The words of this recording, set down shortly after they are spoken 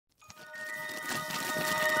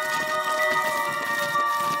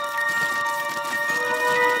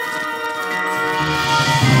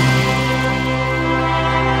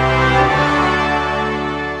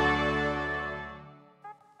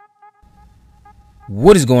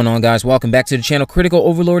What is going on, guys? Welcome back to the channel. Critical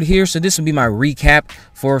Overlord here. So this will be my recap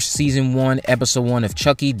for season 1 episode 1 of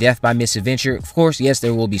Chucky, Death by Misadventure. Of course, yes,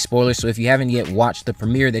 there will be spoilers, so if you haven't yet watched the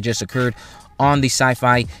premiere that just occurred on the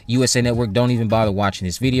SYFY USA network, don't even bother watching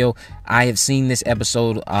this video. I have seen this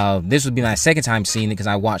episode. This would be my second time seeing it because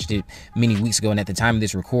I watched it many weeks ago, and at the time of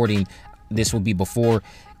this recording, this will be before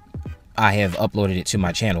I have uploaded it to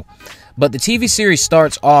my channel. But the TV series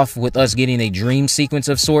starts off with us getting a dream sequence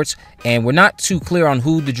of sorts, and we're not too clear on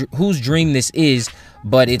whose dream this is,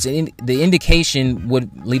 but the indication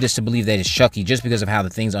would lead us to believe that it's Chucky just because of how the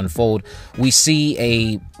things unfold. We see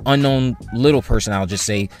a unknown little person, I'll just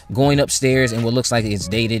say, going upstairs in what looks like it's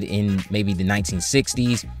dated in maybe the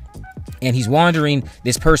 1960s, and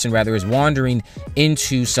this person is wandering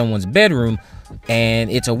into someone's bedroom, and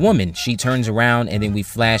it's a woman. She turns around, and then we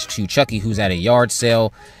flash to Chucky, who's at a yard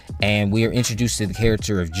sale, and we are introduced to the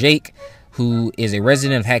character of Jake, who is a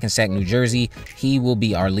resident of Hackensack, New Jersey. He will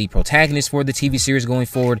be our lead protagonist for the TV series going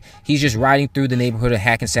forward. He's just riding through the neighborhood of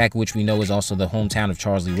Hackensack, which we know is also the hometown of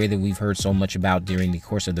Charles Lee Ray that we've heard so much about during the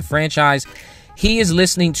course of the franchise. He is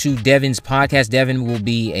listening to Devin's podcast. Devin will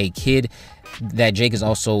be a kid that Jake is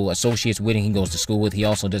also associates with and he goes to school with. He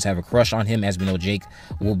also does have a crush on him. As we know, Jake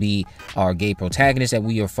will be our gay protagonist that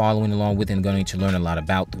we are following along with and going to learn a lot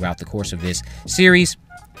about throughout the course of this series.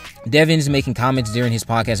 Devin's making comments during his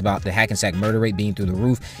podcast about the Hackensack murder rate being through the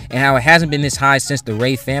roof and how it hasn't been this high since the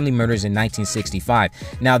Ray family murders in 1965.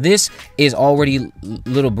 Now, this is already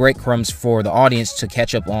little breadcrumbs for the audience to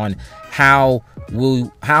catch up on how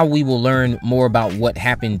we will learn more about what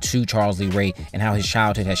happened to Charles Lee Ray and how his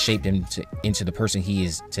childhood has shaped him into the person he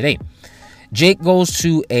is today. Jake goes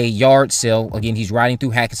to a yard sale. Again, he's riding through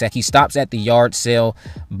Hackensack. He stops at the yard sale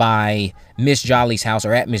by Miss Jolly's house,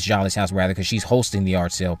 or at Miss Jolly's house, rather, because she's hosting the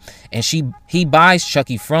yard sale. And he buys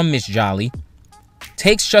Chucky from Miss Jolly,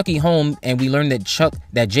 takes Chucky home, and we learn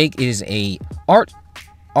that Jake is a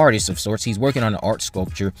artist of sorts. He's working on an art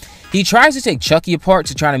sculpture. He tries to take Chucky apart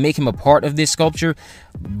to try to make him a part of this sculpture,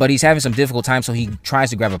 but he's having some difficult time, so he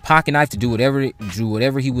tries to grab a pocket knife to do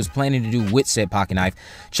whatever he was planning to do with said pocket knife.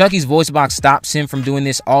 Chucky's voice box stops him from doing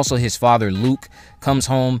this. Also, his father, Luke, comes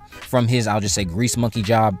home from his, I'll just say, grease monkey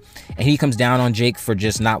job, and he comes down on Jake for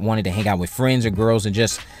just not wanting to hang out with friends or girls and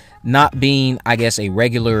just not being, I guess, a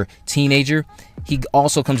regular teenager. He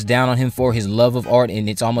also comes down on him for his love of art, and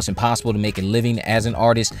it's almost impossible to make a living as an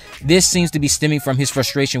artist. This seems to be stemming from his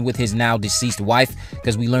frustration with his now deceased wife,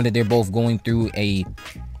 because we learned that they're both going through a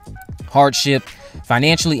hardship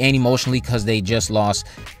financially and emotionally because they just lost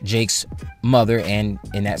Jake's mother and,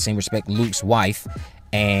 in that same respect, Luke's wife.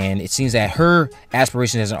 And it seems that her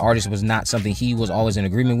aspiration as an artist was not something he was always in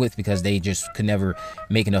agreement with because they just could never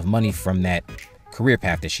make enough money from that career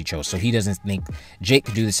path that she chose. So he doesn't think Jake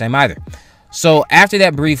could do the same either. So after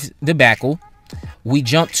that brief debacle, we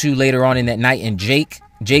jump to later on in that night, and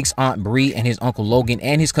Jake's Aunt Bree and his Uncle Logan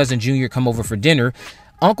and his cousin Junior come over for dinner.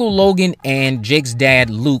 Uncle Logan and Jake's dad,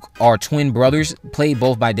 Luke, are twin brothers, played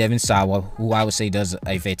both by Devin Sawa, who I would say does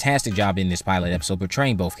a fantastic job in this pilot episode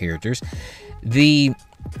portraying both characters. The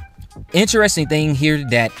interesting thing here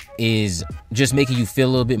that is just making you feel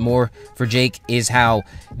a little bit more for Jake is how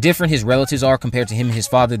different his relatives are compared to him and his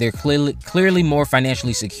father. They're clearly more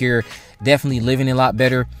financially secure, definitely living a lot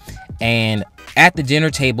better. And at the dinner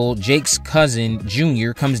table, Jake's cousin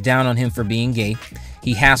Junior comes down on him for being gay.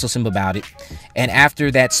 He hassles him about it. And after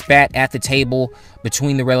that spat at the table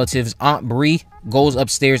between the relatives, Aunt Bree goes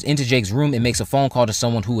upstairs into Jake's room and makes a phone call to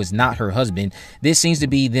someone who is not her husband. This seems to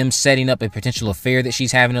be them setting up a potential affair that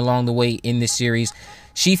she's having along the way in this series.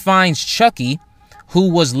 She finds Chucky, who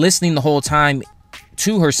was listening the whole time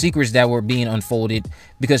to her secrets that were being unfolded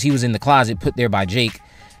because he was in the closet put there by Jake.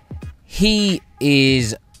 He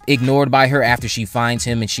is ignored by her after she finds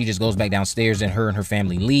him, and she just goes back downstairs, and her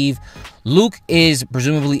family leave. Luke is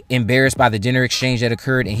presumably embarrassed by the dinner exchange that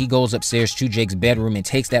occurred, and he goes upstairs to Jake's bedroom and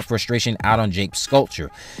takes that frustration out on Jake's sculpture.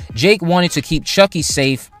 Jake wanted to keep Chucky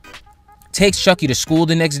safe, takes Chucky to school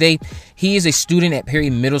the next day. He is a student at Perry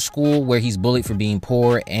Middle School where he's bullied for being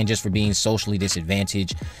poor and just for being socially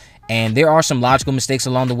disadvantaged. And there are some logical mistakes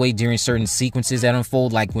along the way during certain sequences that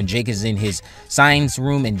unfold, like when Jake is in his science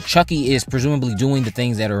room and Chucky is presumably doing the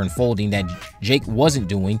things that are unfolding that Jake wasn't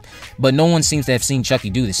doing, but no one seems to have seen Chucky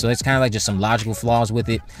do this. So it's kind of like just some logical flaws with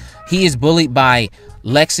it. He is bullied by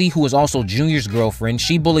Lexi, who is also Junior's girlfriend.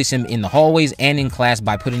 She bullies him in the hallways and in class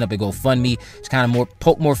by putting up a GoFundMe to kind of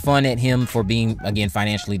poke more fun at him for being, again,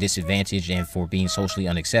 financially disadvantaged and for being socially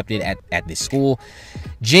unaccepted at this school.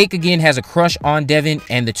 Jake, again, has a crush on Devin,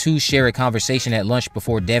 and the two share a conversation at lunch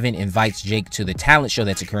before Devin invites Jake to the talent show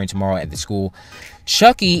that's occurring tomorrow at the school.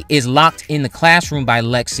 Chucky is locked in the classroom by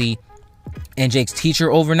Lexi and Jake's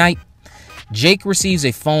teacher overnight. Jake receives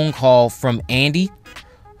a phone call from Andy,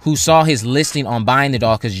 who saw his listing on buying the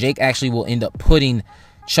doll, because Jake actually will end up putting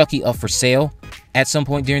Chucky up for sale at some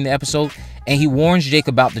point during the episode, and he warns Jake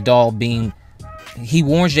about the doll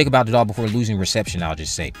before losing reception, I'll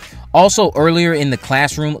just say. Also, earlier in the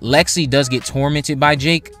classroom, Lexi does get tormented by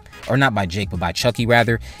Jake, or not by Jake, but by Chucky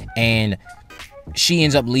rather, and she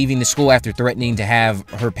ends up leaving the school after threatening to have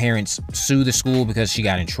her parents sue the school because she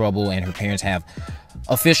got in trouble, and her parents have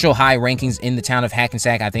official high rankings in the town of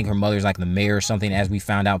Hackensack. I think her mother's like the mayor or something, as we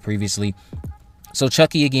found out previously. So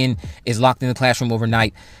Chucky again is locked in the classroom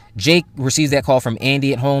overnight. Jake receives that call from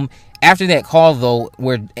Andy at home. After that call, though,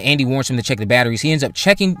 where Andy warns him to check the batteries, he ends up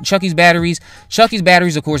checking Chucky's batteries. Chucky's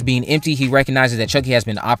batteries, of course, being empty, he recognizes that Chucky has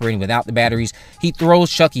been operating without the batteries. He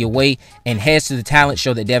throws Chucky away and heads to the talent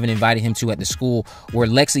show that Devin invited him to at the school, where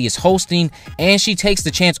Lexi is hosting, and she takes the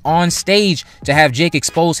chance on stage to have Jake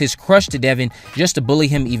expose his crush to Devin just to bully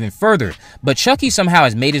him even further. But Chucky somehow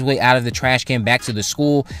has made his way out of the trash can back to the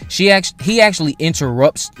school. He actually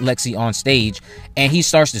interrupts Lexi on stage, and he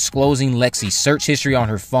starts disclosing Lexi's search history on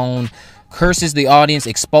her phone, curses the audience,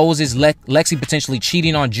 exposes Lexi potentially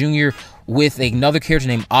cheating on Junior with another character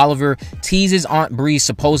named Oliver, teases Aunt Bree's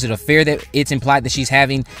supposed affair that it's implied that she's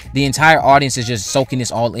having. The entire audience is just soaking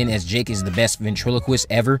this all in, as Jake is the best ventriloquist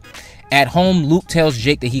ever. At home, Luke tells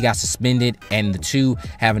Jake that he got suspended, and the two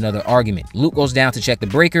have another argument. Luke goes down to check the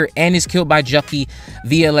breaker and is killed by Chucky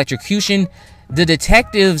via electrocution. The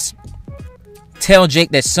detectives tell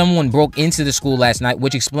Jake that someone broke into the school last night,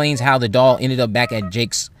 which explains how the doll ended up back at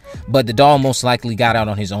Jake's, but the doll most likely got out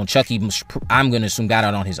on his own. Chucky, I'm going to assume, got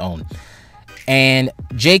out on his own. And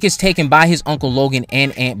Jake is taken by his Uncle Logan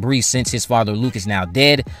and Aunt Bree since his father Luke is now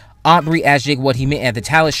dead. Aunt Bree asked Jake what he meant at the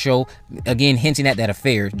talent show, again hinting at that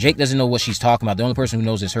affair. Jake doesn't know what she's talking about. The only person who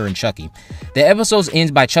knows is her and Chucky. The episode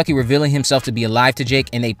ends by Chucky revealing himself to be alive to Jake,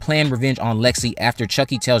 and they plan revenge on Lexi after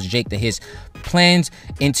Chucky tells Jake that his plans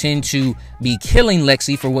intend to be killing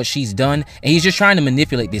Lexi for what she's done, and he's just trying to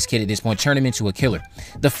manipulate this kid at this point, turn him into a killer.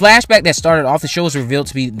 The flashback that started off the show is revealed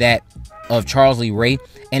to be that of Charles Lee Ray,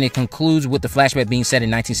 and it concludes with the flashback being set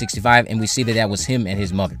in 1965, and we see that was him and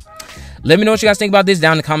his mother. Let me know what you guys think about this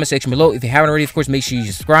down in the comment section below. If you haven't already, of course, make sure you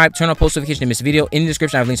subscribe, turn on post notifications to miss a video. In the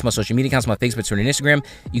description, I have links to my social media accounts, my Facebook, Twitter, and Instagram.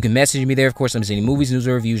 You can message me there. Of course, I'm seeing any movies, news,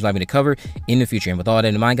 or reviews you'd like me to cover in the future. And with all that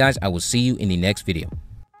in mind, guys, I will see you in the next video.